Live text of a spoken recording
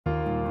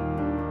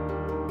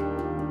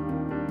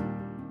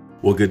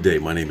Well, good day.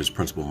 My name is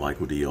Principal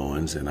Michael D.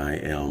 Owens, and I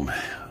am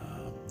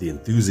the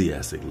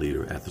enthusiastic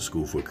leader at the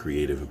School for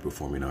Creative and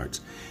Performing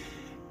Arts.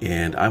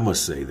 And I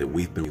must say that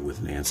we've been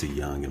with Nancy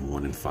Young in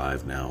 1 in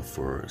 5 now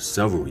for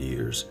several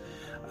years,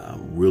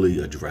 really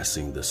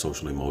addressing the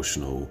social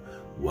emotional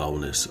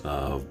wellness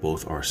of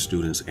both our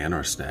students and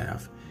our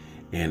staff.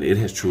 And it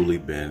has truly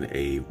been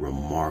a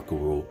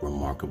remarkable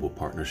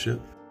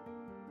partnership.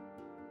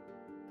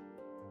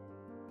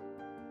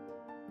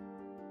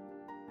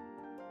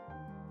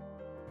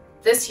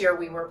 This year,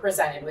 we were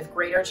presented with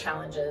greater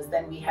challenges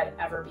than we had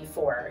ever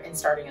before in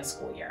starting a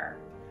school year.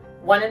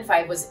 1 in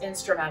 5 was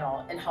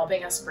instrumental in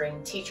helping us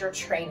bring teacher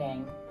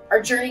training.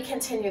 Our journey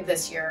continued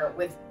this year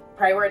with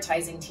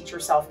prioritizing teacher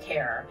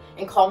self-care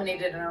and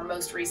culminated in our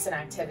most recent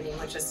activity,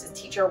 which is the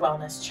Teacher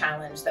Wellness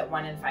Challenge that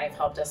 1 in 5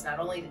 helped us not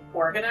only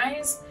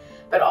organize,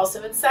 but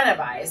also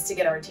incentivize to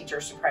get our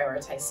teachers to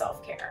prioritize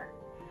self-care.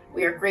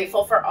 We are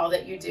grateful for all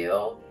that you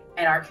do,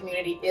 and our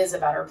community is a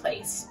better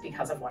place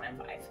because of 1 in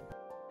 5.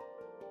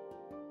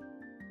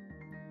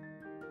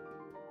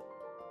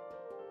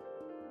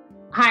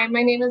 Hi,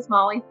 my name is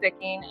Molly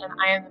Thicking, and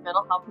I am the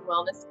Mental Health and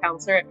Wellness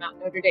Counselor at Mount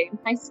Notre Dame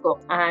High School.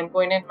 I'm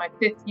going into my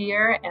 5th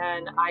year,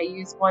 and I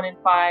use 1 in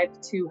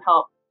 5 to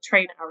help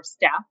train our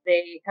staff.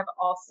 They have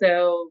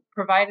also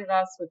provided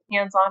us with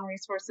hands-on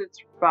resources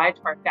to provide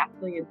to our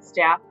faculty and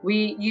staff.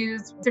 We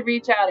use to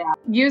reach out at.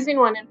 Using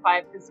 1 in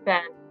 5 has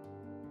been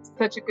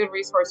such a good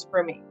resource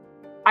for me.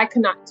 I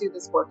could not do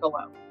this work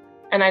alone.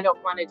 And I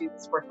don't want to do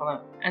this work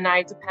alone. And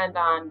I depend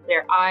on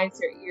their eyes,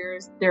 their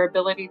ears, their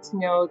ability to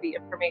know the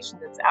information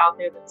that's out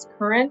there that's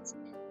current,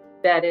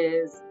 that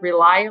is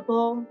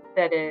reliable,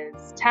 that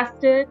is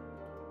tested.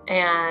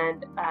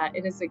 And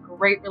it is a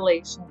great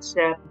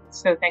relationship.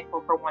 So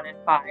thankful for 1 in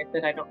 5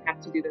 that I don't have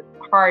to do this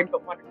hard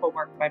but wonderful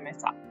work by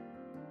myself.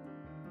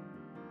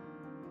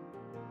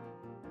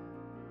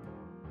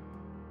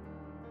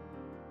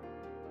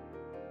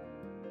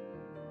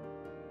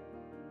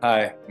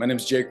 Hi, my name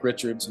is Jake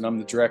Richards, and I'm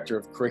the Director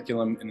of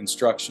Curriculum and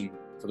Instruction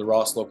for the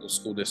Ross Local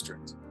School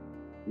District.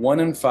 1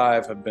 in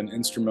 5 have been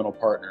instrumental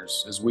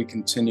partners as we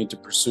continue to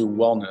pursue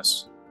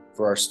wellness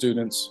for our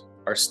students,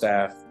 our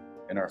staff,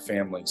 and our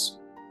families.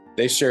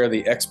 They share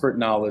the expert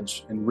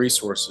knowledge and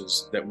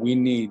resources that we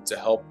need to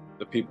help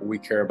the people we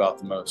care about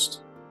the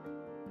most.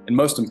 And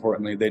most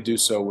importantly, they do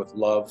so with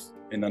love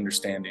and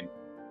understanding.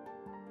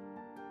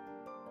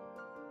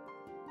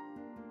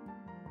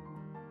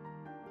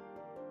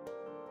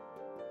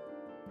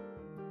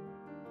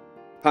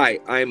 Hi,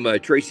 I'm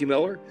Tracy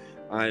Miller.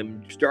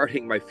 I'm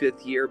starting my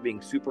 5th year being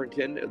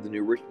superintendent of the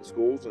new Richmond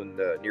schools in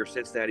near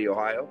Cincinnati,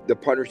 Ohio. The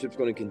partnership's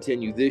going to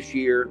continue this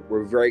year.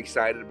 We're very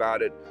excited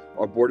about it.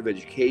 Our Board of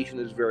Education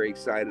is very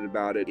excited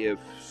about it. If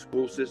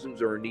school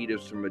systems are in need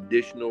of some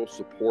additional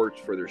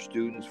supports for their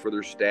students, for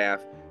their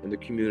staff, and their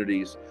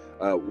communities,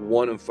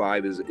 1 in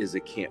 5 is a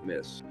can't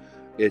miss.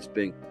 It's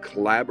been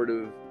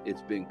collaborative,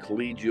 it's been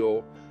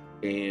collegial,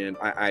 and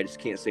I just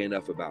can't say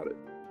enough about it.